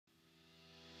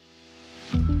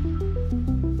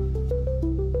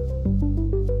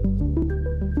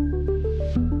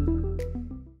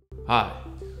Hi,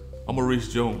 I'm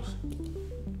Maurice Jones,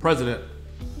 President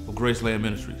of Graceland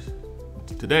Ministries.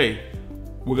 Today,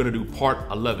 we're going to do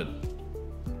part 11,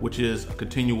 which is a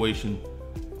continuation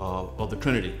of the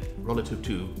Trinity relative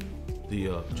to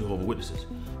the Jehovah Witnesses.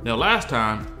 Now, last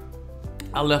time,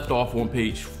 I left off on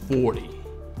page 40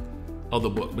 of the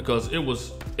book because it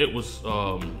was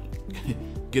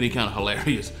getting kind of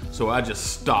hilarious. So I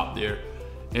just stopped there.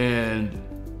 And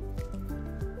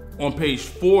on page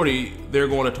 40, they're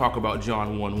going to talk about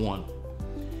John 1:1.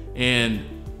 And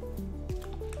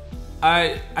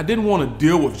I didn't want to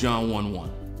deal with John 1:1.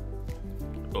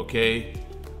 Okay?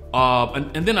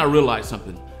 And then I realized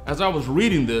something. As I was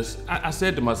reading this, I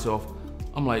said to myself,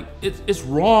 I'm like, it's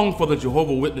wrong for the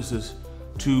Jehovah Witnesses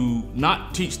to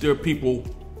not teach their people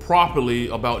properly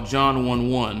about John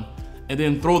 1:1 and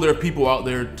then throw their people out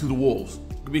there to the wolves,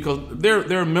 because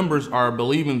their members are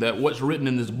believing that what's written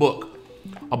in this book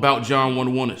about John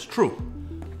 1:1 is true.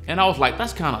 And I was like,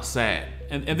 that's kind of sad.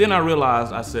 And then I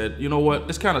realized, I said, you know what,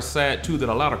 it's kind of sad too that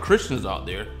a lot of Christians out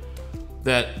there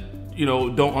that, you know,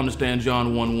 don't understand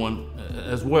John 1:1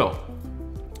 as well.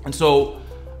 And so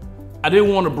I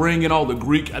didn't want to bring in all the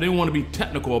Greek. I didn't want to be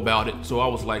technical about it. So I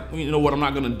was like, you know what, I'm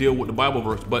not going to deal with the Bible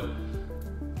verse. But,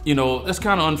 you know, that's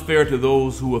kind of unfair to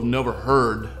those who have never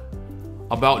heard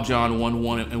about John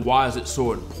 1:1 and why is it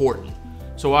so important.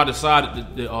 So I decided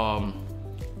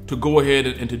to go ahead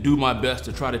and to do my best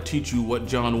to try to teach you what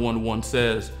John 1:1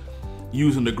 says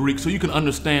using the Greek so you can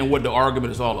understand what the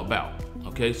argument is all about.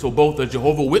 Okay, so both the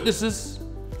Jehovah Witnesses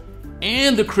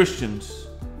and the Christians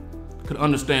can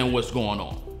understand what's going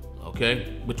on. Okay,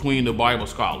 between the Bible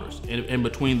scholars and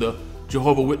between the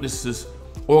Jehovah Witnesses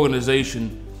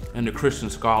organization and the Christian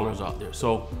scholars out there.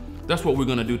 So that's what we're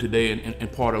going to do today in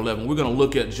part 11. We're going to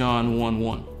look at John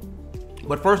 1:1.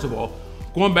 But first of all,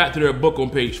 going back to their book on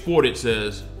page 40, it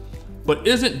says, but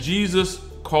isn't Jesus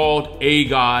called a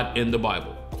God in the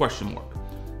Bible? Question mark.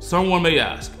 Someone may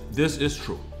ask, this is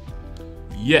true.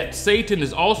 Yet Satan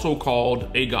is also called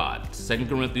a God. 2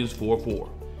 Corinthians 4:4.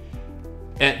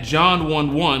 At John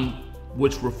 1:1,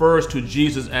 which refers to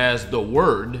Jesus as the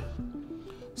Word,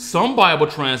 some Bible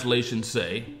translations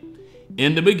say,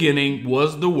 in the beginning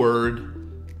was the Word,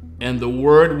 and the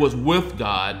Word was with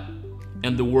God,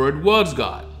 and the Word was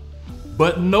God.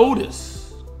 But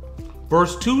notice,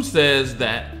 verse 2 says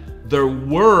that the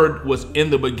Word was in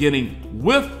the beginning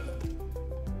with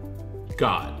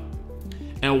God.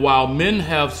 And while men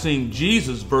have seen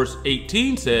Jesus, verse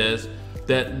 18 says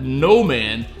that no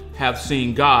man have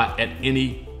seen God at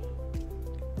any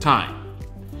time.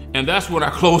 And that's when I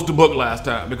closed the book last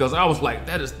time, because I was like,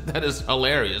 that is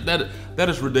hilarious. That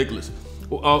is ridiculous.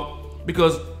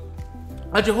 Because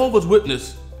a Jehovah's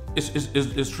Witness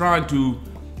is trying to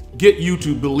get you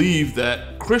to believe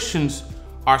that Christians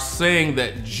are saying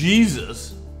that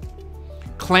Jesus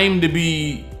claimed to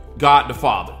be God the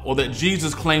Father, or that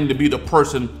Jesus claimed to be the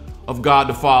person of God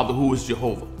the Father who is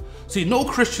Jehovah. See, no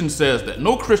Christian says that.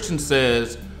 No Christian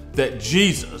says that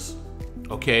Jesus,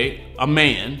 okay, a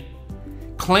man,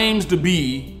 claims to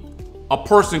be a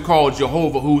person called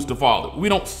Jehovah who's the Father. We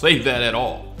don't say that at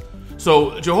all.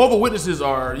 So Jehovah Witnesses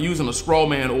are using a straw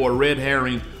man or a red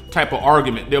herring type of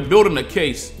argument. They're building a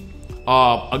case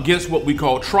against what we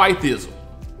call tritheism.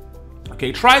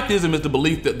 Okay, tritheism is the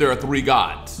belief that there are three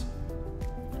gods.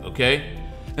 Okay,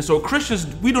 and so Christians,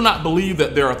 we do not believe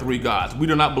that there are three gods. We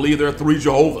do not believe there are three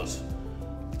Jehovahs.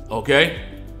 Okay,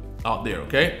 out there.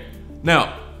 Okay,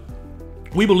 now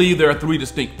we believe there are three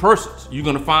distinct persons. You're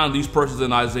going to find these persons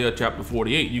in Isaiah chapter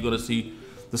 48. You're going to see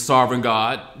the sovereign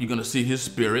God. You're going to see His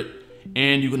Spirit,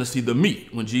 and you're going to see the me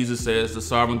when Jesus says, "The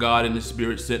sovereign God and His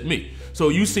Spirit sent me." So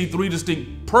you see three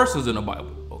distinct persons in the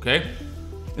Bible. Okay,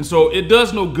 and so it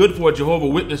does no good for a Jehovah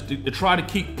Witness to try to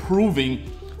keep proving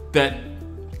that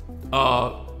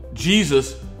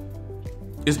Jesus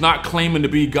is not claiming to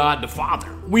be God the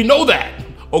Father. We know that.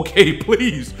 Okay,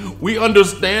 please. We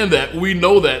understand that. We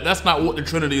know that. That's not what the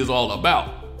Trinity is all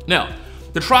about. Now,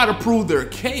 to try to prove their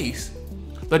case,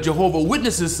 the Jehovah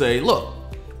Witnesses say, look,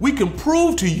 we can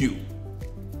prove to you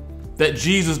that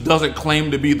Jesus doesn't claim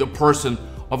to be the person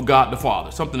of God the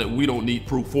Father. Something that we don't need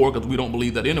proof for because we don't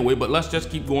believe that anyway, but let's just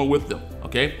keep going with them,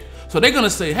 okay? So they're going to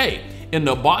say, hey, in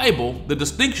the Bible, the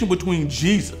distinction between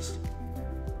Jesus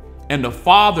and the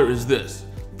Father is this.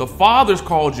 The Father is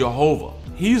called Jehovah.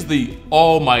 He's the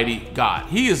Almighty God.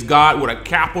 He is God with a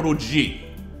capital G.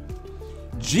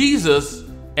 Jesus,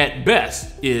 at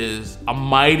best, is a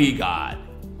mighty God.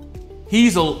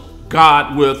 He's a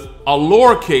God with a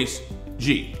lowercase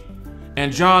g.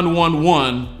 And John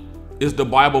 1:1 is the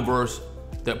Bible verse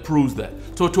that proves that.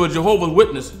 So to a Jehovah's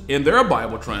Witness, in their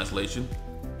Bible translation,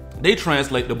 they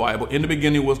translate the Bible, in the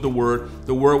beginning was the Word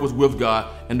was with God,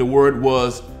 and the Word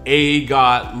was a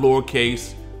God,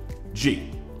 lowercase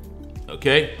g.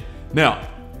 Okay? Now,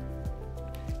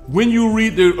 when you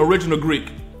read the original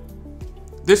Greek,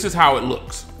 this is how it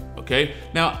looks. Okay?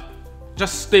 Now,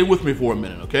 just stay with me for a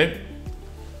minute, okay?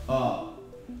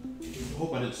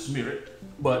 Hope I didn't smear it,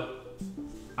 but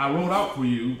I wrote out for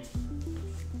you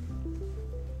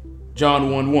John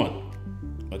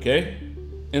 1:1, okay?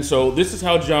 And so this is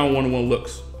how John 1:1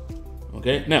 looks,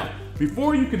 okay? Now,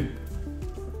 before you can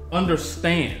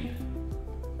understand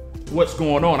what's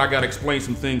going on, I got to explain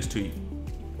some things to you,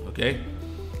 okay?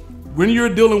 When you're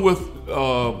dealing with,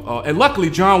 and luckily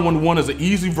John 1:1 is an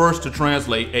easy verse to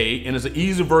translate, and it's an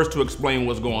easy verse to explain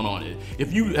what's going on.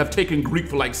 If you have taken Greek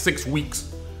for like 6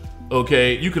 weeks,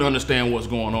 okay, you can understand what's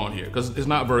going on here because it's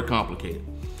not very complicated.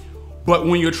 But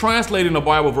when you're translating a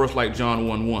Bible verse like John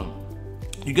 1:1,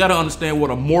 you got to understand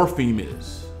what a morpheme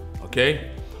is,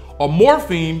 okay? A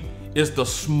morpheme is the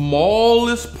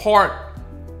smallest part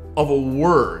of a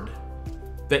word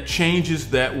that changes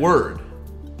that word,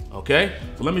 okay?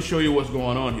 So let me show you what's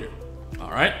going on here,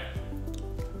 all right?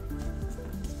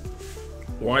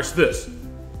 Watch this.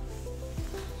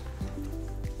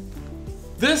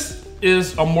 This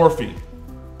is a morpheme,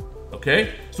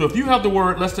 okay? So if you have the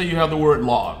word, let's say you have the word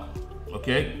log,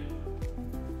 okay?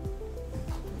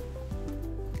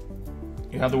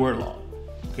 You have the word log.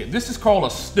 Okay, this is called a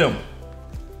stem,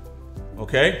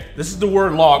 okay? This is the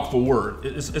word log for word.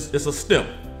 It's a stem.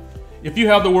 If you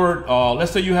have the word,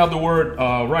 let's say you have the word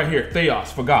right here,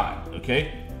 theos, for God,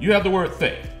 okay? You have the word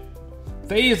the.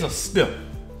 The is a stem.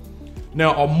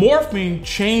 Now, a morpheme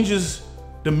changes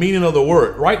the meaning of the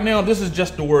word. Right now, this is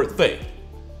just the word the,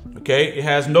 okay? It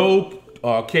has no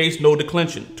case, no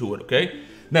declension to it, okay?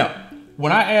 Now,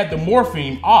 when I add the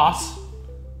morpheme os,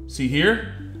 see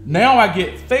here, now I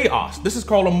get theos. This is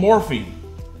called a morpheme,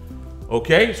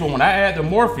 okay? So when I add the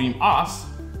morpheme os,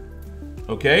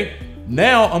 okay,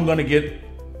 now I'm gonna get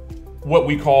what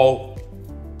we call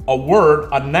a word,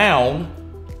 a noun,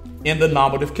 in the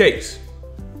nominative case,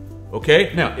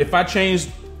 okay? Now, if I change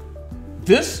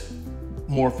this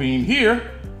morpheme here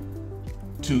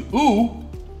to oo,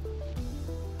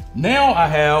 now I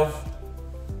have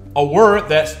a word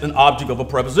that's an object of a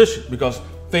preposition because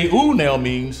theou now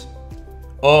means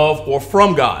of or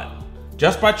from God.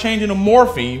 Just by changing a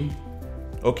morpheme,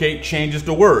 okay, changes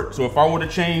the word. So if I were to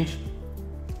change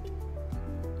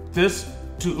this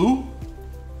to oo,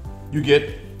 you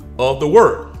get of the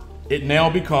word. It now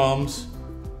becomes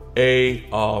a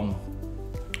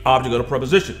object of the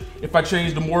preposition. If I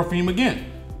change the morpheme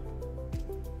again,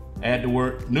 add the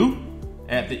word nu,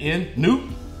 at the end, nu,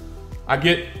 I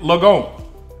get lagon.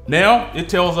 Now it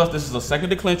tells us this is a second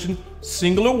declension,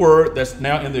 singular word that's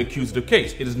now in the accusative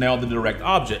case. It is now the direct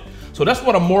object. So that's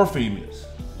what a morpheme is,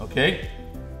 okay?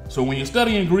 So when you're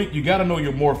studying Greek, you gotta know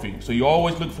your morpheme. So you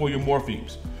always look for your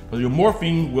morphemes, because your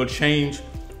morpheme will change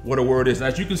what a word is.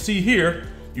 As you can see here,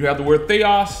 you have the word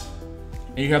theos,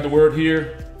 and you have the word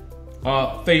here,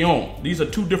 theon. These are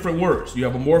two different words. You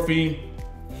have a morpheme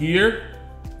here.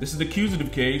 This is the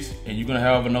accusative case, and you're gonna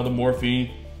have another morpheme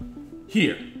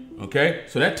here, okay?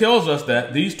 So that tells us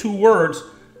that these two words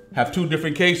have two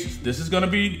different cases. This is gonna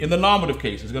be in the nominative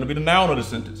case. It's gonna be the noun of the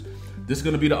sentence. This is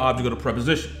gonna be the object of the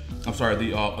preposition. I'm sorry,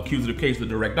 the accusative case, the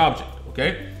direct object,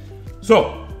 okay?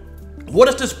 So, what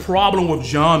is this problem with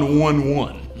John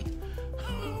 1:1?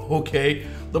 Okay,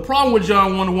 the problem with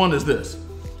John 1:1 is this.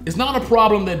 It's not a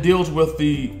problem that deals with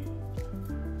the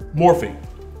morpheme.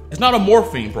 It's not a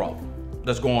morpheme problem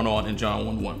that's going on in John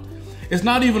 1:1. It's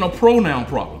not even a pronoun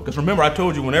problem. Because remember, I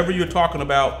told you, whenever you're talking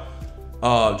about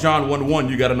John 1:1,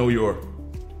 you got to know your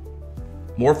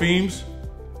morphemes,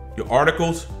 your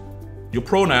articles, your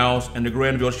pronouns, and the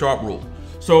Granville-Sharp rule.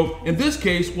 So in this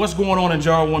case, what's going on in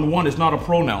John 1:1 is not a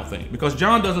pronoun thing, because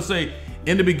John doesn't say,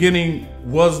 in the beginning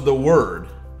was the Word,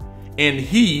 and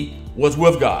he was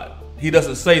with God. He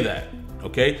doesn't say that,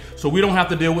 okay? So we don't have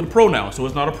to deal with pronouns, so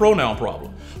it's not a pronoun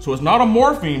problem. So it's not a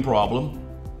morpheme problem.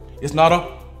 It's not a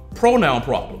pronoun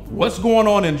problem. What's going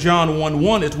on in John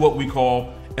 1:1 is what we call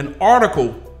an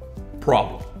article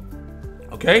problem,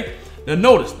 okay? Now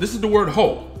notice, this is the word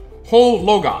ho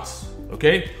logos,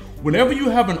 okay? Whenever you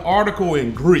have an article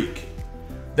in Greek,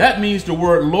 that means the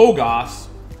word logos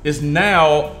is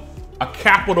now a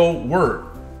capital word,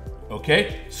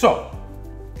 okay? So,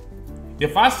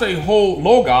 if I say ho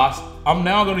logos, I'm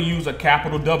now gonna use a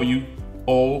capital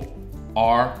W-O-R-D.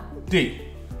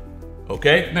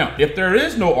 Okay, now if there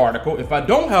is no article, if I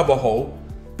don't have a ho,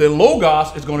 then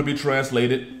logos is going to be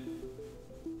translated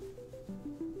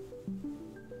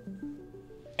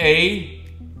a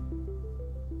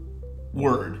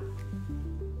word.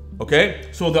 Okay,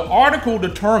 so the article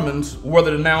determines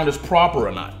whether the noun is proper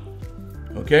or not.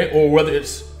 Okay, or whether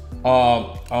it's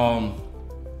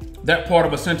that part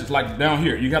of a sentence, like down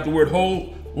here, you got the word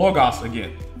whole, logos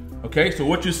again. Okay, so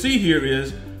what you see here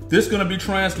is this going to be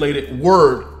translated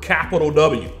word, capital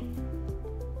W.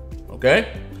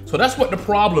 Okay, so that's what the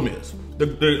problem is.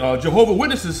 The Jehovah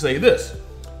Witnesses say this.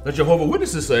 The Jehovah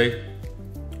Witnesses say,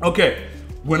 okay,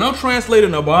 when I'm translating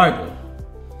the Bible,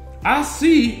 I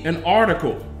see an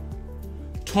article,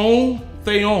 ton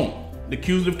theon, the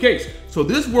accusative case. So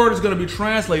this word is going to be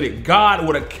translated God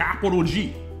with a capital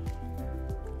G.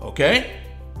 Okay?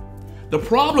 The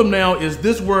problem now is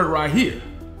this word right here.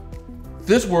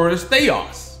 This word is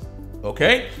theos.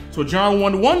 Okay? So John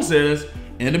 1:1 says,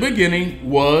 in the beginning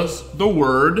was the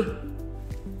word,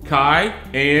 Kai,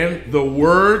 and the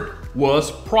word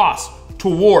was pros,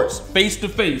 towards, face to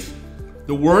face.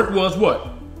 The word was what?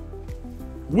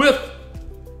 With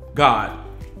God.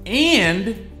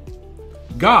 And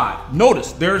God.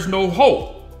 Notice there's no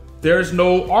ho. There's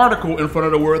no article in front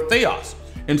of the word theos.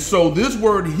 And so this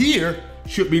word here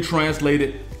should be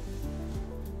translated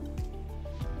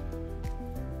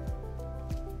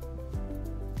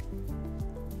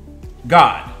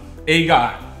God, a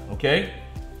God, okay?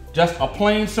 Just a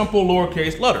plain, simple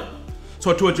lowercase letter.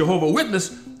 So to a Jehovah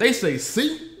Witness, they say,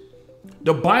 see,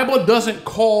 the Bible doesn't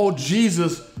call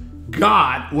Jesus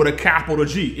God with a capital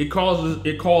G. It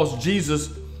calls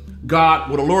Jesus God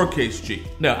with a lowercase g.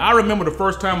 Now, I remember the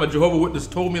first time a Jehovah Witness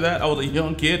told me that. I was a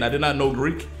young kid and I did not know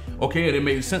Greek. Okay, and it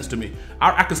made sense to me.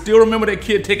 I can still remember that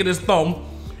kid taking his thumb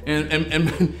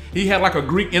and he had like a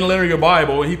Greek interlinear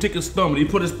Bible, and he took his thumb and he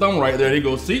put his thumb right there and he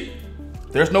goes, see,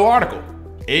 there's no article,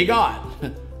 a God.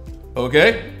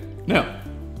 Okay, now,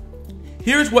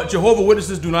 here's what Jehovah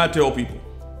Witnesses do not tell people.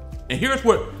 And here's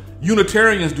what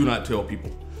Unitarians do not tell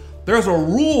people. There's a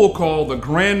rule called the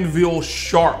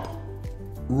Granville-Sharp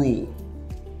rule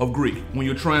of Greek when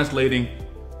you're translating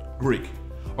Greek.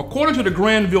 According to the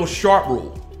Granville-Sharp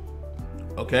rule,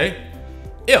 okay,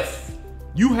 if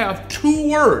you have two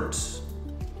words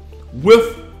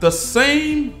with the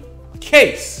same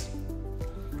case,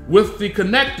 with the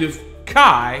connective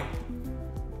Kai,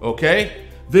 okay,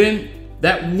 then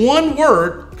that one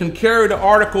word can carry the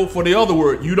article for the other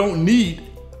word. You don't need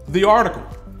the article.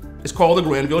 It's called the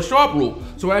Granville-Sharp rule.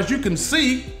 So as you can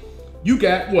see, you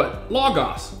got what?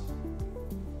 Logos.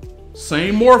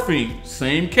 Same morpheme,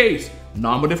 same case,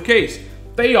 nominative case.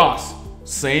 Theos,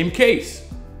 same case,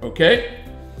 okay?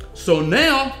 So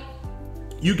now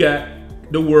you got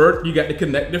the word, you got the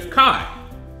connective Kai.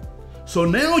 So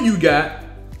now you got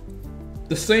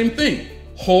the same thing.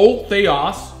 Ho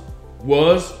theos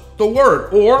was the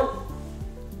word, or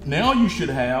now you should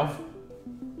have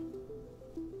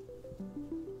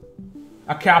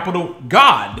a capital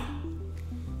God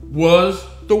was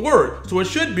the word. So it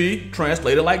should be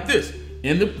translated like this.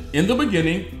 In the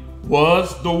beginning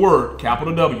was the word,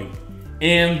 capital W.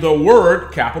 And the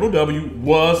word, capital W,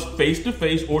 was face to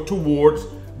face or towards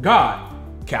God,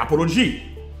 capital G.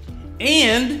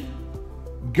 And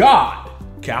God,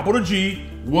 capital G,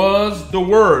 was the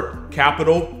word,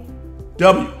 capital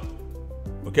W.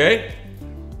 Okay?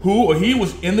 Who or he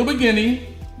was in the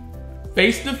beginning,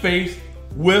 face to face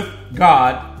with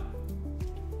God,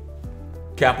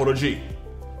 capital G.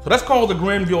 So that's called the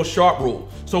Granville-Sharp rule.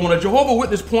 So when a Jehovah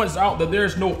Witness points out that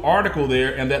there's no article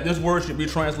there and that this word should be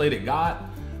translated God,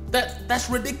 that's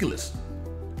ridiculous.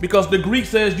 Because the Greek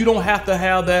says you don't have to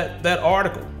have that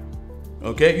article.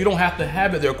 Okay? You don't have to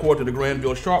have it there according to the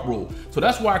Granville-Sharp rule. So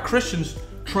that's why Christians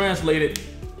translate it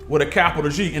with a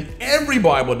capital G. And every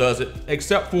Bible does it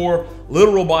except for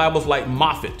literal Bibles like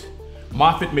Moffat.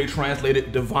 Moffat may translate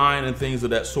it divine and things of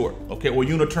that sort. Okay? Or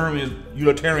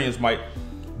Unitarians might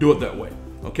do it that way.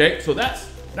 Okay? So that's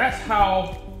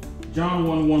how John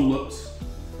 1:1 looks.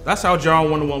 That's how John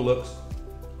 1:1 looks.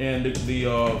 And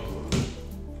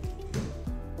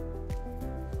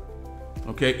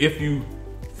okay, if you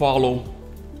follow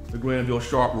the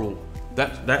Granville-Sharp rule,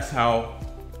 that's how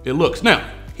it looks. Now,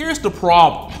 here's the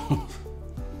problem.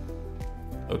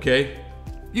 Okay?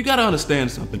 You got to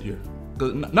understand something here.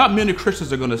 Because not many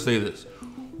Christians are going to say this,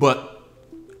 but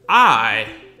I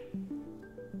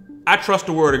trust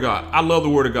the Word of God. I love the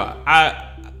Word of God.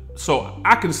 So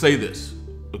I can say this,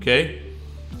 okay?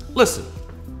 Listen,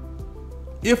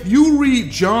 if you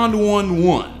read John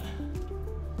 1:1,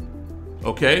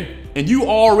 okay, and you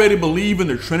already believe in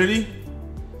the Trinity,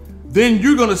 then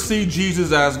you're going to see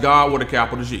Jesus as God with a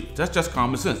capital G. That's just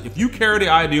common sense. If you carry the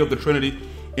idea of the Trinity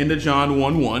into John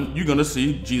 1:1, you're going to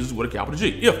see Jesus with a capital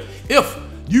G. If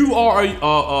you are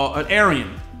an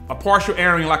Arian, a partial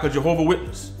Aryan like a Jehovah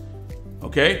Witness.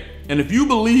 Okay? And if you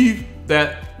believe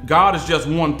that God is just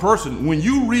one person, when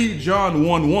you read John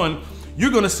 1:1,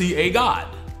 you're going to see a God.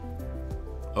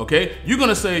 Okay? You're going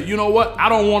to say, you know what? I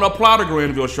don't want to apply the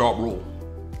Granville-Sharp rule.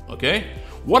 Okay?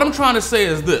 What I'm trying to say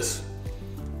is this.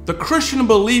 The Christian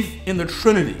belief in the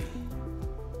Trinity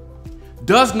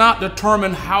does not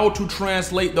determine how to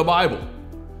translate the Bible.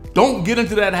 Don't get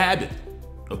into that habit.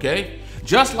 Okay?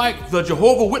 Just like the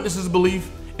Jehovah Witnesses' belief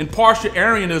in partial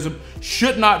Arianism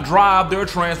should not drive their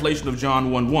translation of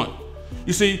John 1:1.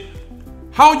 You see,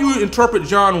 how you interpret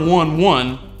John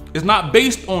 1:1 is not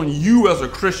based on you as a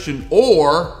Christian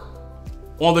or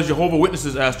on the Jehovah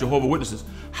Witnesses as Jehovah Witnesses.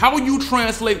 How you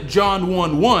translate John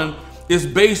 1:1 is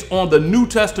based on the New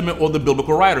Testament or the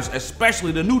biblical writers,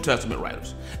 especially the New Testament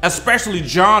writers, especially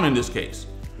John in this case,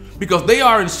 because they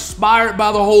are inspired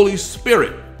by the Holy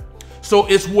Spirit. So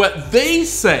it's what they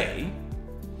say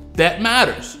that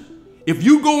matters. If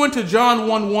you go into John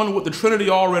 1:1 with the Trinity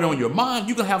already on your mind,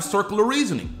 you can have circular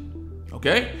reasoning.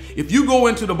 Okay? If you go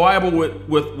into the Bible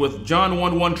with John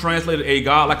 1:1 translated a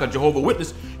God like a Jehovah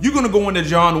Witness, you're going to go into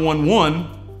John 1:1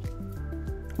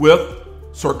 with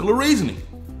circular reasoning.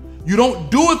 You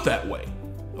don't do it that way.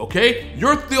 Okay?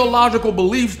 Your theological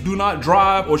beliefs do not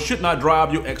drive or should not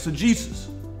drive your exegesis.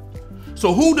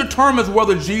 So who determines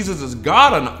whether Jesus is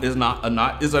God or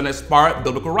not is an inspired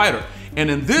biblical writer.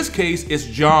 And in this case, it's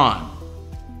John.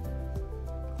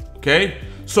 Okay?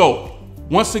 So,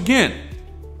 once again,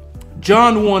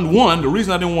 John 1:1, the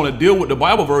reason I didn't want to deal with the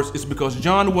Bible verse is because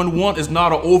John 1:1 is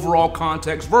not an overall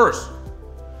context verse.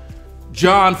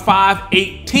 John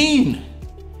 5:18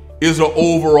 is an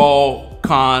overall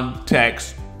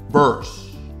context verse.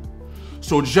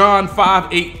 So John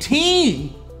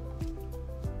 5:18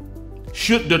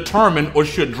 should determine or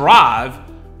should drive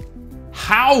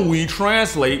how we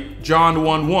translate John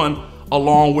 1:1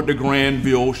 along with the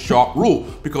Granville-Sharp rule.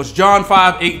 Because John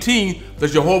 5:18, the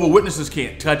Jehovah Witnesses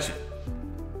can't touch it.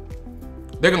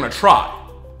 They're going to try,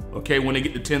 okay, when they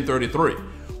get to 1033.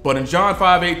 But in John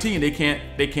 5:18, they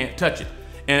can't touch it.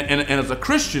 And as a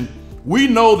Christian, we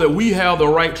know that we have the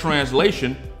right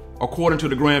translation according to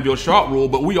the Granville-Sharp rule,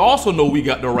 but we also know we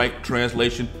got the right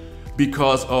translation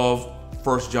because of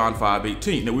 1 John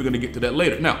 5:18. Now, we're going to get to that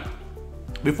later. Now,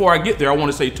 before I get there, I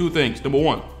want to say two things. Number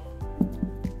one,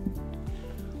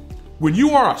 when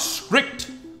you are a strict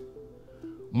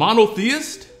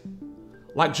monotheist,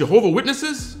 like Jehovah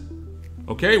Witnesses,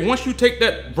 okay, once you take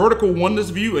that vertical oneness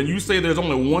view and you say there's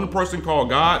only one person called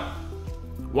God,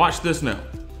 watch this now.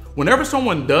 Whenever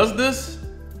someone does this,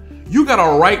 you got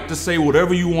a right to say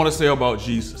whatever you want to say about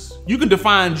Jesus. You can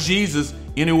define Jesus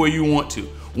any way you want to.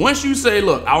 Once you say,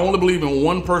 look, I only believe in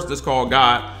one person that's called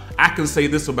God, I can say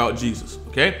this about Jesus,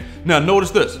 okay? Now,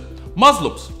 notice this.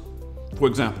 Muslims, for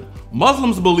example,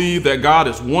 Muslims believe that God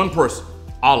is one person,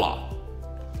 Allah.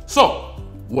 So,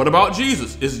 what about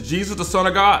Jesus? Is Jesus the Son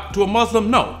of God? To a Muslim,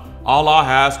 no. Allah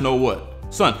has no what?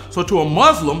 Son. So to a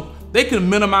Muslim, they can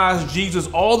minimize Jesus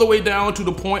all the way down to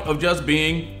the point of just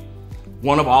being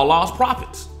one of Allah's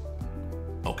prophets.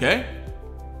 Okay?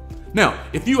 Now,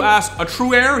 if you ask a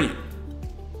true Aryan,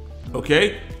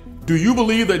 okay, do you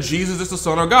believe that Jesus is the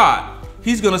Son of God?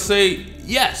 He's going to say,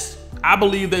 yes, I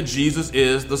believe that Jesus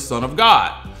is the Son of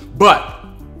God, but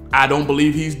I don't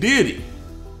believe he's deity.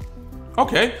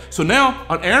 Okay, so now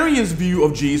an Aryan's view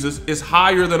of Jesus is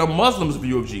higher than a Muslim's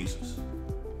view of Jesus.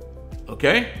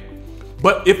 Okay?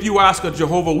 But if you ask a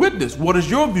Jehovah Witness, what is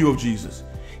your view of Jesus?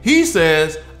 He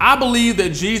says, I believe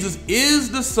that Jesus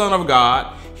is the Son of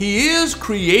God. He is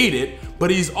created, but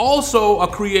he's also a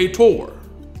creator.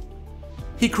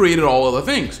 He created all other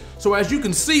things. So as you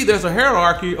can see, there's a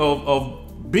hierarchy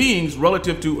of beings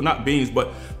relative to, not beings,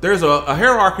 but there's a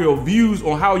hierarchy of views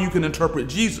on how you can interpret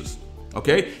Jesus.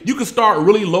 Okay, you can start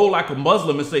really low like a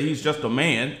Muslim and say he's just a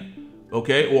man,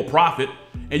 okay, or a prophet,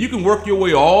 and you can work your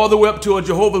way all the way up to a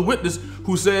Jehovah's Witness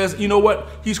who says, you know what,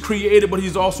 he's created, but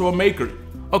he's also a maker,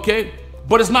 okay,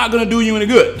 but it's not going to do you any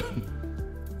good,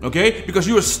 okay, because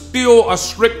you are still a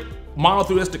strict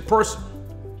monotheistic person.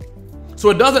 So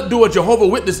it doesn't do a Jehovah's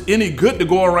Witness any good to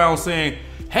go around saying,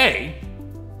 hey,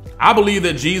 I believe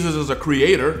that Jesus is a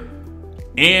creator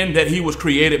and that he was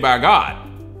created by God.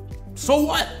 So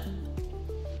what?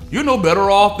 You're no better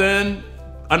off than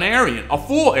an Aryan, a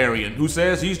full Aryan who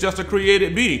says he's just a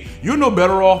created being. You're no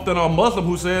better off than a Muslim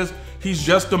who says he's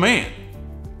just a man.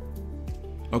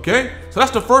 Okay? So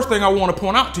that's the first thing I want to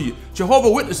point out to you.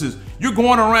 Jehovah's Witnesses, you're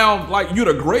going around like you're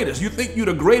the greatest. You think you're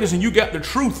the greatest and you got the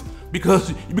truth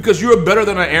because you're better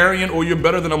than an Aryan or you're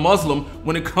better than a Muslim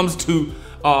when it comes to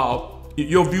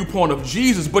your viewpoint of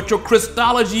Jesus. But your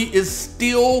Christology is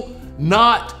still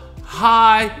not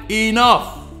high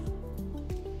enough,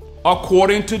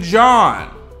 according to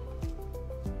John.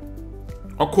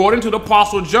 According to the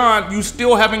Apostle John, you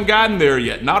still haven't gotten there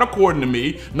yet. Not according to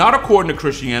me, not according to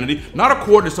Christianity, not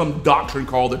according to some doctrine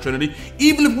called the Trinity.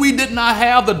 Even if we did not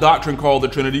have the doctrine called the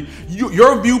Trinity,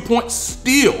 your viewpoint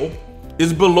still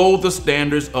is below the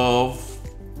standards of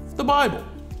the Bible.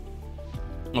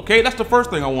 Okay, that's the first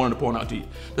thing I wanted to point out to you.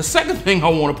 The second thing I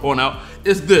want to point out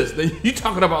is this. You're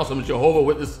talking about some Jehovah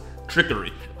Witness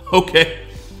trickery. Okay,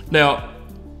 now,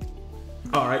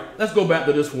 all right, let's go back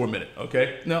to this for a minute,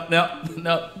 okay? Now,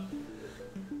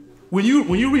 when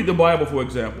you read the Bible, for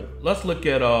example, let's look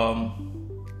at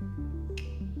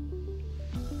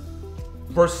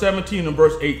verse 17 and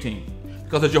verse 18.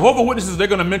 Because the Jehovah Witnesses, they're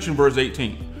going to mention verse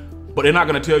 18, but they're not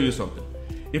going to tell you something.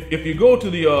 If you go to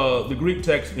the Greek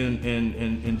text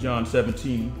in John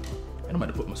 17, and I'm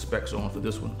going to put my specs on for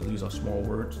this one because these are small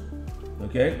words,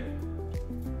 okay?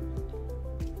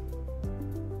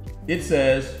 It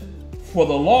says, for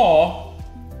the law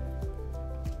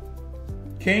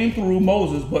came through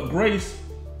Moses, but grace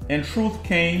and truth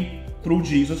came through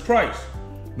Jesus Christ.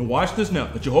 Now watch this now.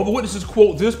 The Jehovah Witnesses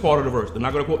quote this part of the verse. They're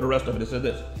not going to quote the rest of it. It says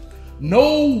this.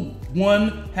 No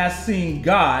one has seen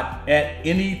God at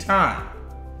any time.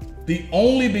 The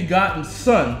only begotten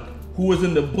Son, who is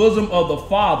in the bosom of the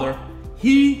Father,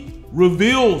 he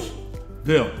reveals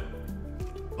them.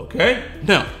 Okay?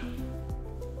 Now,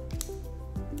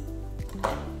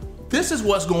 this is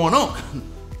what's going on.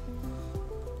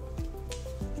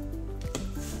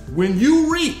 When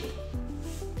you read,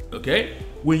 okay,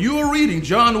 when you are reading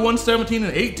John 1:17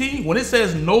 and 18, when it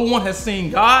says no one has seen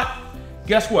God,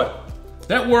 guess what?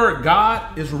 That word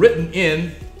God is written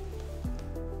in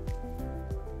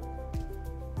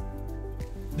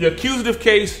the accusative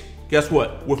case, guess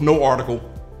what? With no article.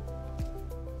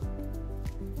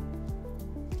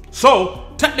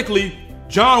 So, technically,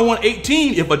 John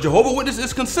 1:18, if a Jehovah Witness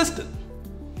is consistent,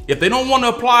 if they don't want to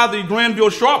apply the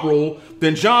Granville-Sharp rule,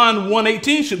 then John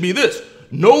 1:18 should be this.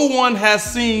 No one has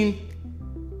seen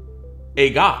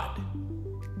a God.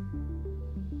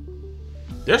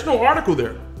 There's no article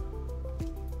there.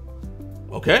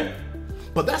 Okay?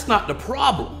 But that's not the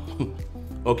problem.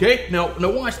 Okay? Now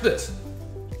watch this.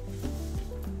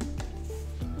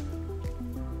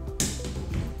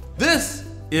 This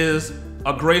is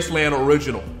a Graceland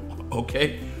original.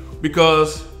 Okay?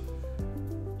 Because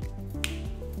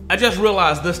I just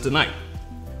realized this tonight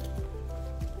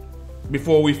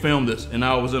before we filmed this, and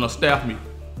I was in a staff meeting.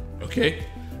 Okay?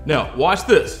 Now, watch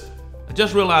this. I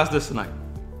just realized this tonight.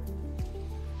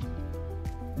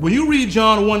 When you read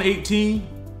John 1:18,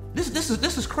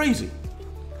 this is crazy.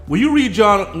 When you read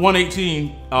John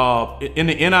 1:18 in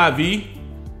the NIV,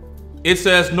 it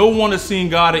says no one has seen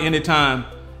God at any time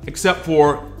except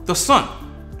for the Son.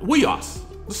 Weos,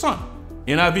 the Son.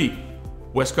 NIV,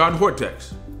 Westcott and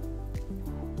Hortex.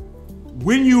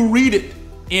 When you read it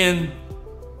in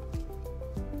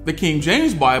the King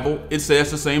James Bible, it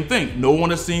says the same thing. No one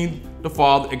has seen the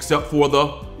Father except for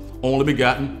the only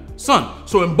begotten Son.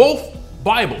 So in both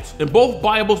Bibles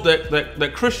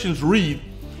that Christians read,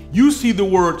 you see the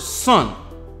word Son.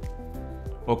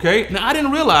 Okay? Now, I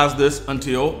didn't realize this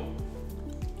until,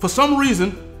 for some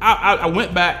reason, I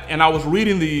went back and I was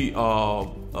reading the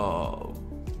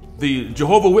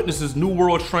Jehovah Witnesses New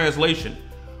World Translation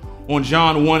on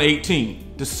John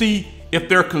 1:18 to see if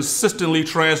they're consistently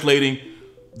translating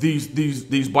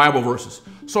these Bible verses.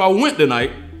 So I went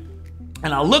tonight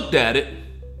and I looked at it,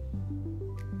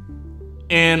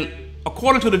 and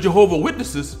according to the Jehovah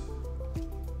Witnesses,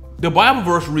 the Bible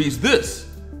verse reads this.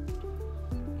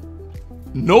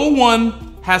 No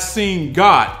one has seen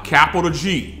God, capital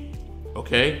G,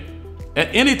 okay, at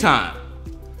any time,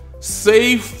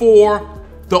 save for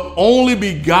the only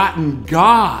begotten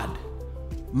God,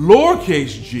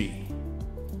 lowercase g.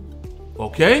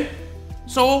 Okay?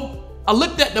 So I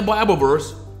looked at the Bible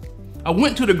verse, I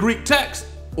went to the Greek text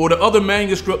or the other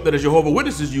manuscript that the Jehovah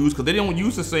Witnesses use, because they didn't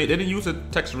use the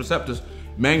Textus Receptus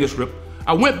manuscript.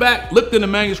 I went back, looked in the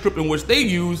manuscript in which they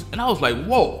use, and I was like,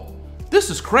 whoa, this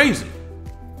is crazy.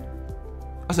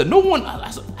 I said, no one,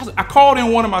 I called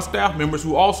in one of my staff members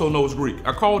who also knows Greek.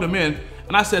 I called him in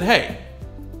and I said, hey,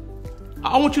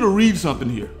 I want you to read something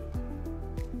here.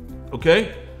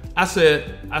 Okay? I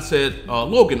said,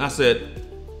 Logan, I said,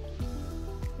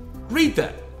 read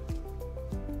that.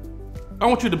 I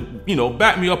want you to,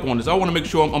 back me up on this. I want to make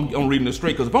sure I'm reading this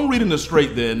straight, because if I'm reading this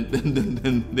straight, then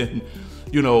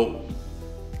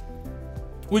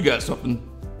we got something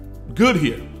good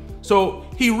here. So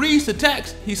he reads the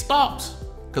text, he stops,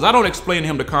 because I don't explain to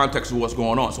him the context of what's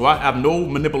going on. So I have no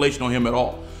manipulation on him at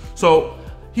all. So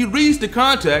he reads the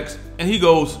context and he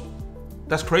goes,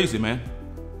 That's crazy, man.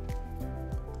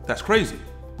 That's crazy.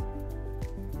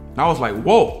 And I was like,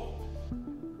 whoa.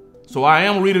 So I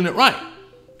am reading it right.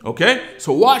 Okay?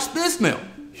 So watch this now.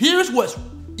 Here's what's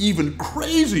even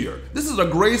crazier. This is a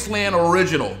Graceland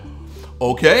original.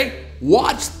 Okay?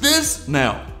 Watch this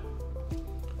now.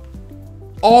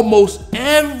 Almost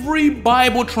every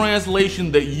Bible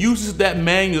translation that uses that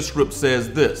manuscript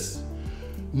says this: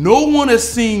 no one has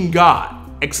seen God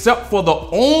except for the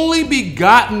only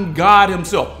begotten God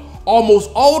himself.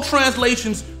 Almost all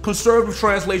translations, conservative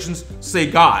translations, say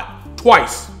God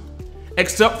twice,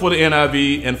 except for the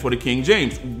NIV and for the King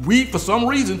James. We, for some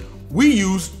reason, we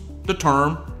use the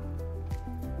term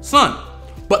Son.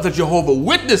 But the Jehovah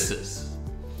Witnesses,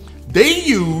 they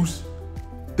use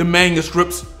the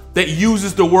manuscripts that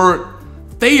uses the word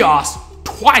theos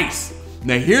twice.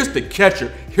 Now here's the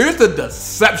catcher. Here's the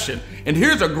deception. And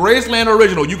here's a Graceland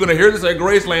original. You're going to hear this at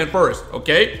Graceland first,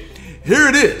 okay? Here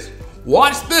it is.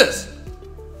 Watch this.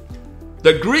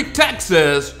 The Greek text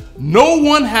says, no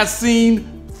one has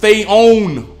seen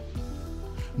theon.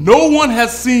 No one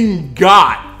has seen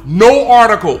God. No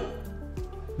article.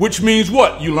 Which means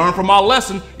what? You learn from our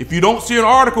lesson. If you don't see an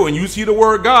article and you see the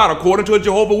word God, according to a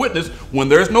Jehovah Witness, when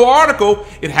there's no article,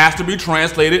 it has to be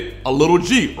translated a little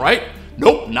g, right?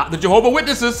 Nope, not the Jehovah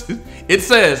Witnesses. It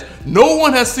says, no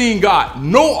one has seen God.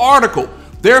 No article.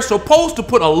 They're supposed to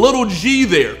put a little g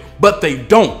there, but they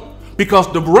don't,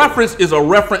 because the reference is a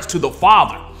reference to the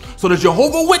Father. So the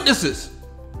Jehovah Witnesses,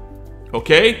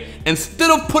 okay,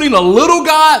 instead of putting a little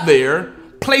God there,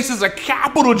 places a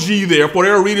capital G there for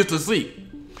their readers to see.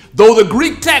 Though the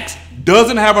Greek text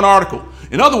doesn't have an article.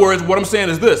 In other words, what I'm saying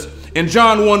is this. In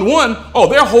John 1:1, oh,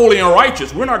 they're holy and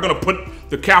righteous. We're not going to put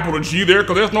the capital G there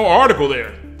because there's no article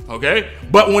there. Okay?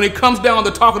 But when it comes down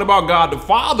to talking about God the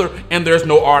Father and there's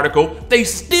no article, they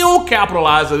still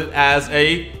capitalize it as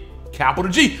a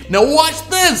capital G. Now watch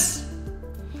this.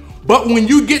 But when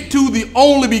you get to the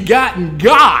only begotten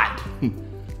God,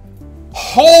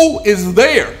 ho is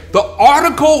there. The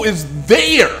article is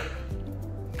there.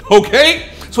 Okay?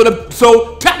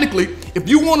 So technically, if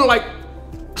you want to like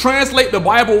translate the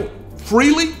Bible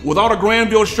freely without a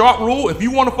Granville-Sharp rule, if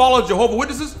you want to follow Jehovah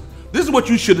Witnesses, this is what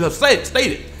you should have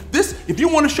stated. This, if you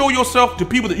want to show yourself to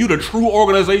people that you're the true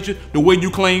organization, the way you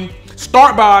claim,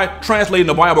 start by translating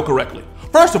the Bible correctly.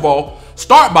 First of all,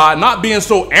 start by not being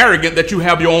so arrogant that you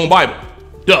have your own Bible.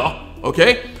 Duh.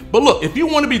 Okay? But look, if you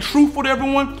want to be truthful to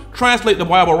everyone, translate the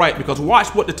Bible right, because watch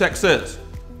what the text says.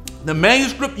 The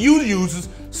manuscript you uses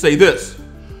say this: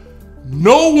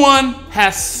 no one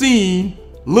has seen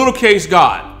lowercase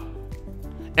God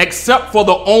except for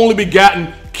the only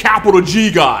begotten capital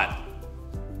G God.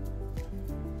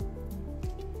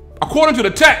 According to the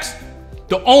text,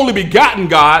 the only begotten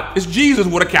God is Jesus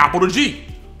with a capital G.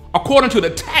 According to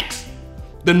the text,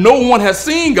 the no one has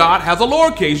seen God has a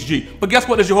lowercase g. But guess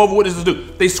what the Jehovah Witnesses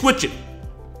do? They switch it.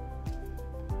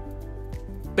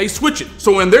 They switch it.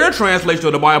 So in their translation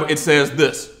of the Bible, it says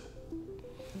this: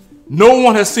 no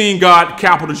one has seen God,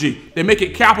 capital G. They make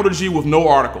it capital G with no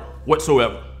article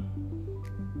whatsoever.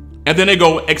 And then they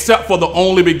go, except for the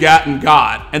only begotten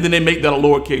God. And then they make that a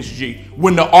lowercase g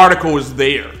when the article is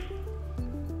there.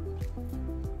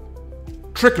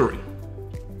 Trickery.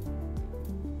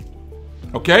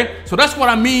 Okay? So that's what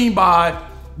I mean by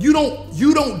you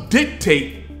don't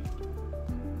dictate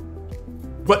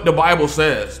what the Bible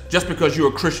says just because you're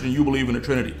a Christian and you believe in the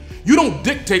Trinity. You don't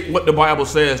dictate what the Bible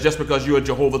says just because you're a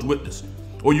Jehovah's Witness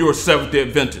or you're a Seventh-day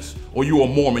Adventist or you're a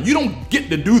Mormon. You don't get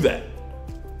to do that.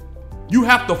 You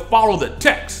have to follow the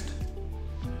text.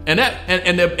 And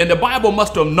the Bible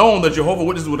must have known that Jehovah's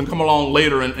Witnesses would come along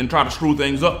later and try to screw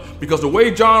things up, because the way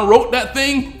John wrote that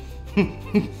thing,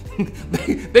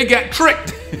 they got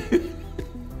tricked.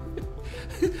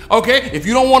 Okay, if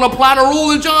you don't want to apply the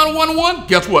rule in John 1:1,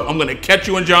 guess what? I'm going to catch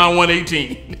you in John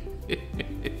 1:18.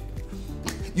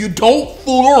 You don't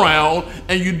fool around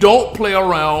and you don't play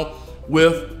around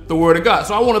with the Word of God.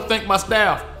 So I want to thank my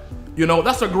staff. You know,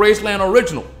 that's a Graceland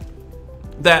original.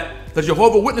 That the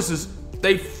Jehovah Witnesses,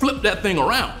 they flip that thing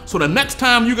around. So the next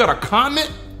time you got a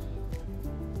comment,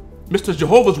 Mr.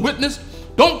 Jehovah's Witness,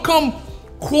 don't come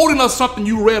quoting us something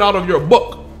you read out of your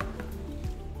book.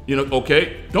 You know,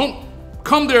 okay? Don't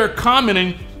come there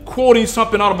commenting, quoting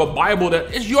something out of a Bible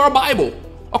that is your Bible.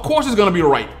 Of course it's going to be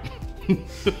right.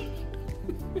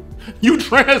 You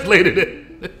translated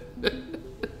it.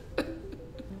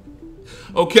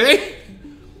 Okay?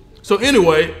 So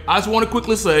anyway, I just want to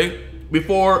quickly say,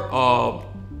 before,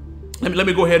 let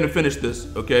me go ahead and finish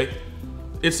this, okay?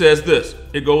 It says this.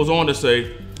 It goes on to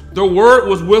say, the Word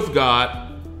was with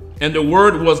God, and the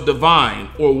Word was divine,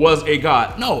 or was a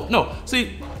God. No.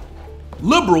 See,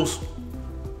 liberals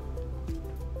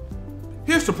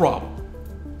Here's the problem.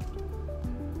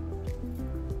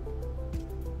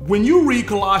 When you read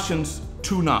Colossians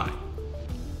 2:9,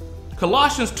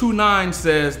 Colossians 2:9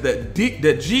 says that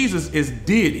Jesus is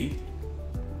deity,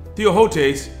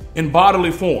 Theohotes, in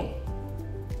bodily form.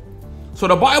 So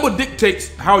the Bible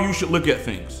dictates how you should look at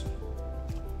things.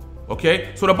 Okay?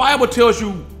 So the Bible tells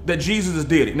you that Jesus is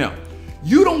deity. Now,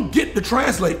 you don't get to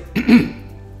translate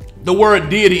the word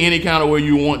deity any kind of way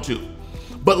you want to.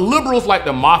 But liberals like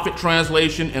the Moffat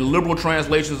translation and liberal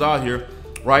translations out here,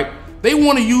 right? They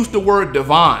want to use the word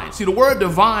divine. See, the word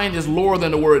divine is lower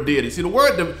than the word deity. See,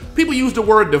 people use the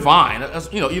word divine. That's,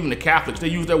 even the Catholics, they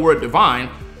use that word divine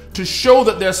to show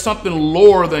that there's something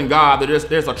lower than God, that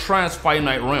there's a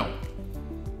transfinite realm.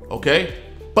 Okay?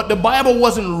 But the Bible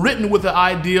wasn't written with the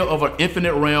idea of an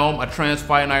infinite realm, a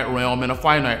transfinite realm, and a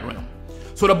finite realm.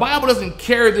 So the Bible doesn't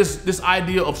carry this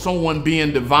idea of someone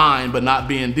being divine but not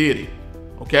being deity.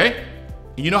 Okay?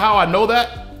 And you know how I know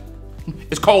that?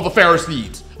 It's called the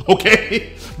Pharisees.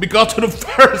 Okay? Because to the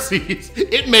Pharisees,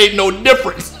 it made no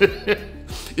difference.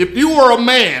 If you were a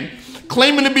man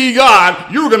claiming to be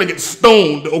God, you were going to get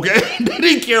stoned. Okay? They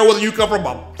didn't care whether you come from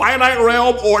a finite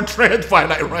realm or a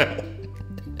transfinite realm.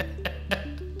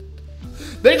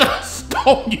 They're going to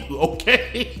stone you.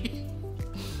 Okay?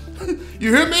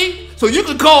 You hear me? So you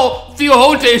can call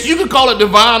Theohotes, you can call it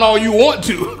divine all you want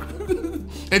to.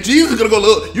 And Jesus is going to go,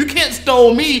 look, you can't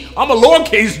stone me. I'm a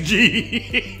lowercase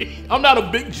g. I'm not a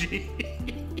big G.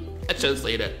 I shouldn't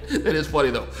say that. That is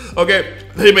funny though. Okay,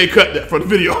 they may cut that for the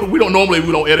video. We don't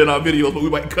edit our videos, but we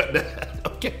might cut that.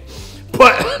 Okay,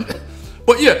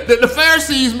 but yeah, the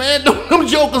Pharisees, man, them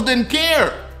jokers didn't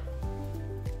care.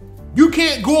 You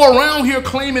can't go around here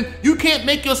claiming, you can't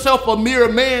make yourself a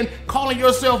mere man calling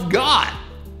yourself God.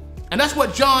 And that's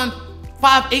what John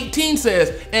 5:18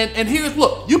 says. And here's,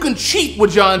 look, you can cheat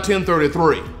with John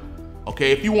 10:33.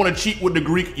 Okay, if you want to cheat with the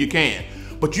Greek, you can.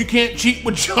 But you can't cheat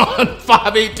with John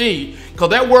 5:18, because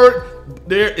that word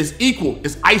there is equal,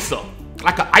 it's isa,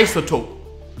 like an isotope.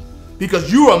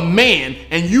 Because you're a man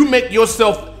and you make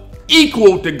yourself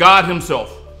equal to God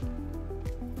himself.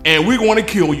 And we're going to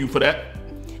kill you for that.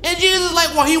 And Jesus is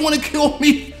like, well, he want to kill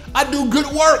me. I do good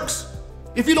works.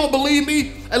 If you don't believe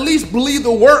me, at least believe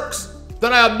the works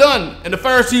that I have done. And the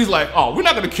Pharisees like, oh, we're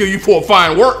not going to kill you for a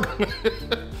fine work.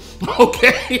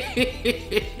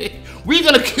 Okay. We're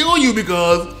going to kill you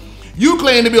because you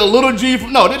claim to be a little G.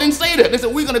 No, they didn't say that. They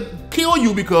said, we're going to kill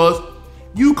you because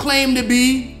you claim to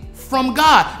be from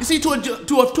God. You see, to a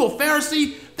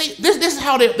Pharisee, this is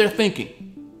how they're thinking.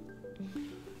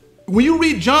 When you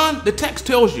read John, the text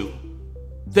tells you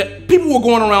that people were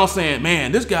going around saying,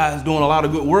 man, this guy is doing a lot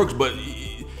of good works, but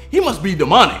he must be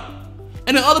demonic.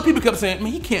 And then other people kept saying,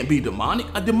 man, he can't be demonic.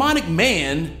 A demonic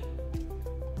man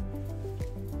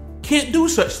can't do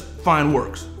such fine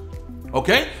works.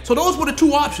 Okay? So those were the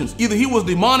two options. Either he was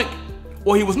demonic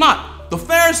or he was not. The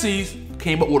Pharisees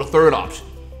came up with a third option.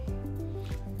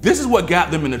 This is what got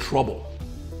them into trouble.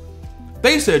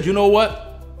 They said, you know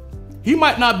what? He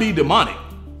might not be demonic.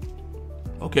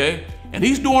 Okay? And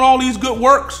he's doing all these good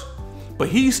works, but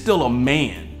he's still a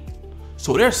man.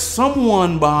 So there's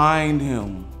someone behind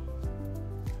him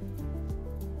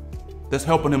that's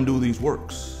helping him do these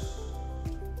works.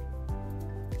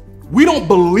 We don't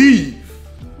believe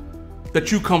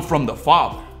that you come from the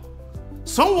Father.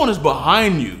 Someone is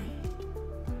behind you.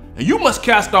 And you must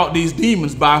cast out these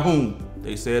demons by whom?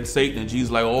 They said Satan. And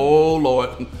Jesus like, oh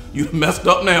Lord, you messed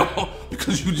up now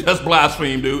because you just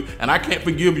blasphemed, dude. And I can't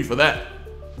forgive you for that.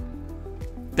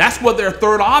 That's what their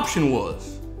third option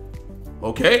was.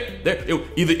 Okay?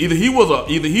 Either he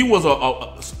was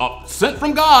a sent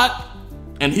from God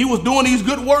and he was doing these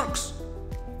good works,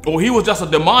 or he was just a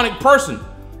demonic person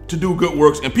to do good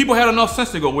works. And people had enough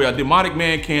sense to go, well, a demonic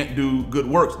man can't do good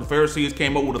works. The Pharisees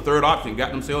came up with a third option,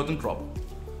 got themselves in trouble.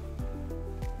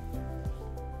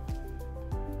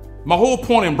 My whole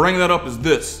point in bringing that up is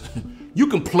this. You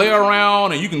can play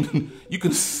around and you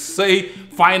can say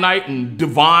finite and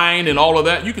divine and all of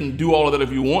that. You can do all of that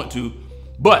if you want to,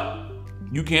 but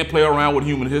you can't play around with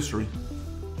human history.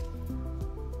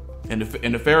 And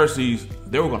the Pharisees,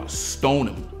 they were going to stone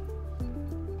him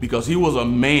because he was a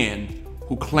man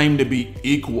who claimed to be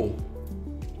equal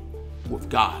with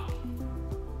God.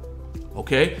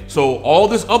 Okay? So all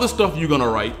this other stuff you're going to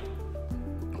write,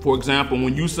 for example,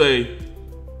 when you say,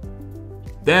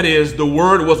 that is, the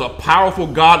word was a powerful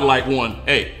godlike one.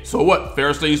 Hey, so what?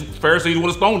 Pharisees would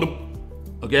have stoned him.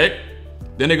 Okay?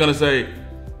 Then they're going to say,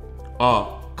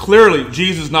 clearly,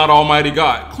 Jesus is not Almighty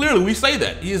God. Clearly, we say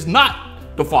that. He is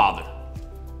not the Father.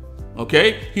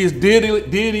 Okay? He is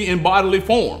deity in bodily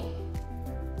form.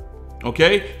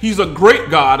 Okay? He's a great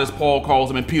God, as Paul calls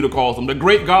him and Peter calls him. The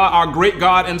great God, our great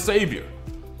God and Savior.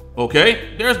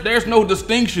 Okay? There's no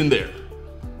distinction there.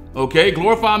 Okay?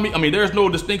 Glorify me. I mean, there's no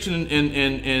distinction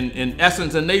in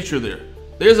essence and nature there.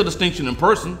 There's a distinction in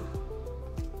person.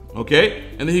 Okay?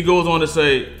 And then he goes on to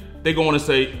say, they go on to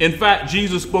say, in fact,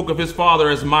 Jesus spoke of his Father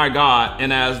as my God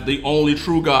and as the only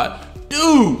true God.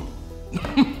 Dude!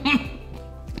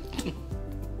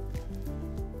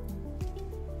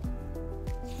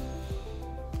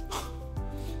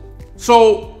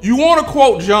 So you want to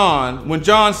quote John when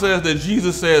John says that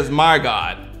Jesus says my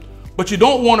God, but you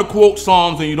don't want to quote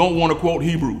Psalms and you don't want to quote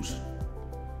Hebrews,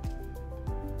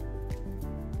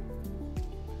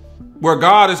 where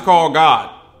God is called God.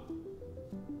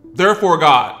 Therefore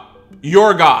God,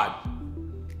 your God.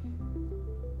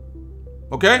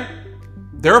 Okay?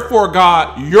 Therefore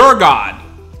God, your God.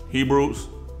 Hebrews,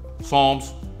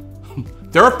 Psalms.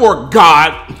 Therefore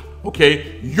God,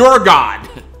 okay, your God.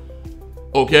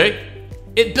 Okay?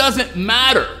 It doesn't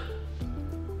matter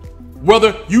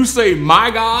whether you say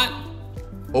my God,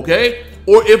 okay,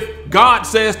 or if God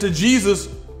says to Jesus,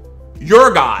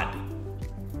 your God.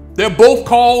 They're both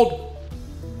called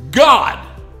God.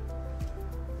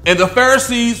 And the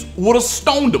Pharisees would have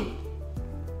stoned him.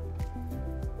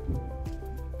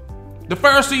 The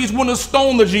Pharisees wouldn't have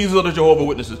stoned the Jesus of the Jehovah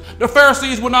Witnesses. The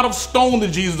Pharisees would not have stoned the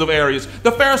Jesus of Arius.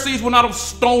 The Pharisees would not have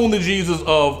stoned the Jesus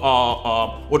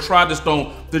of, or tried to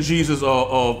stone the Jesus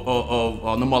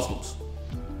of the Muslims.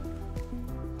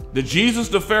 The Jesus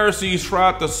the Pharisees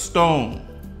tried to stone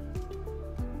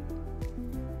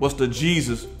was the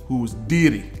Jesus who was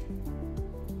deity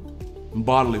in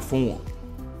bodily form.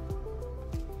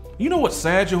 You know what's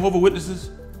sad, Jehovah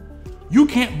Witnesses? You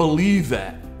can't believe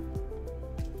that.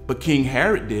 But King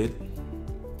Herod did.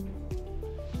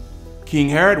 King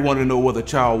Herod wanted to know where the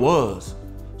child was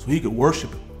so he could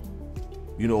worship him.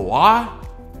 You know why?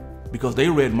 Because they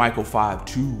read Micah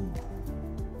 5:2.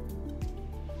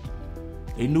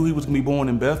 They knew he was going to be born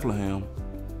in Bethlehem,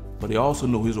 but they also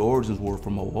knew his origins were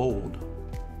from of old.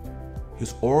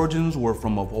 His origins were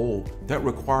from of old. That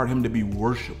required him to be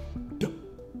worshiped.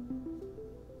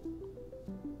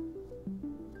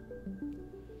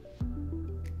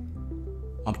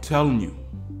 I'm telling you,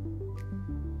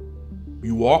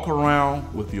 you walk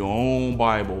around with your own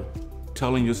Bible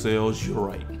telling yourselves you're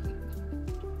right.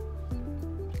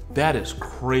 That is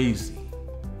crazy.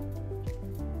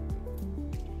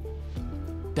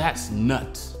 That's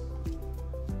nuts.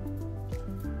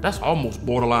 That's almost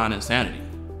borderline insanity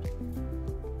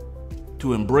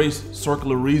to embrace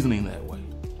circular reasoning that way.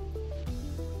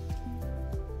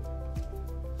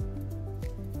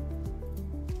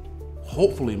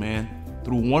 Hopefully, man,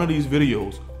 through one of these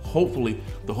videos, hopefully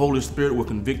the Holy Spirit will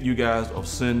convict you guys of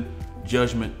sin,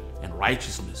 judgment, and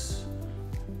righteousness.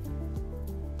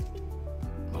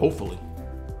 Hopefully.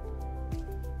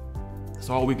 That's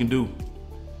all we can do,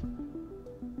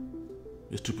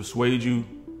 is to persuade you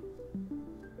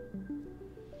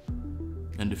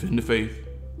and defend the faith.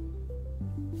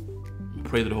 And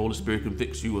pray that the Holy Spirit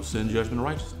convicts you of sin, judgment, and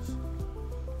righteousness.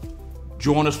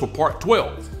 Join us for part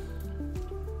 12.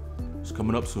 It's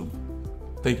coming up soon.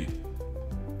 Thank you.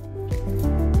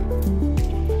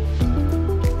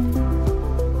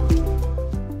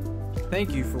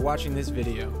 Thank you for watching this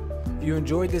video. If you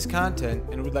enjoyed this content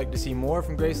and would like to see more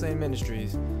from Graceland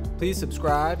Ministries, please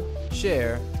subscribe,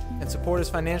 share, and support us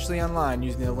financially online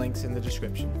using the links in the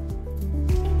description.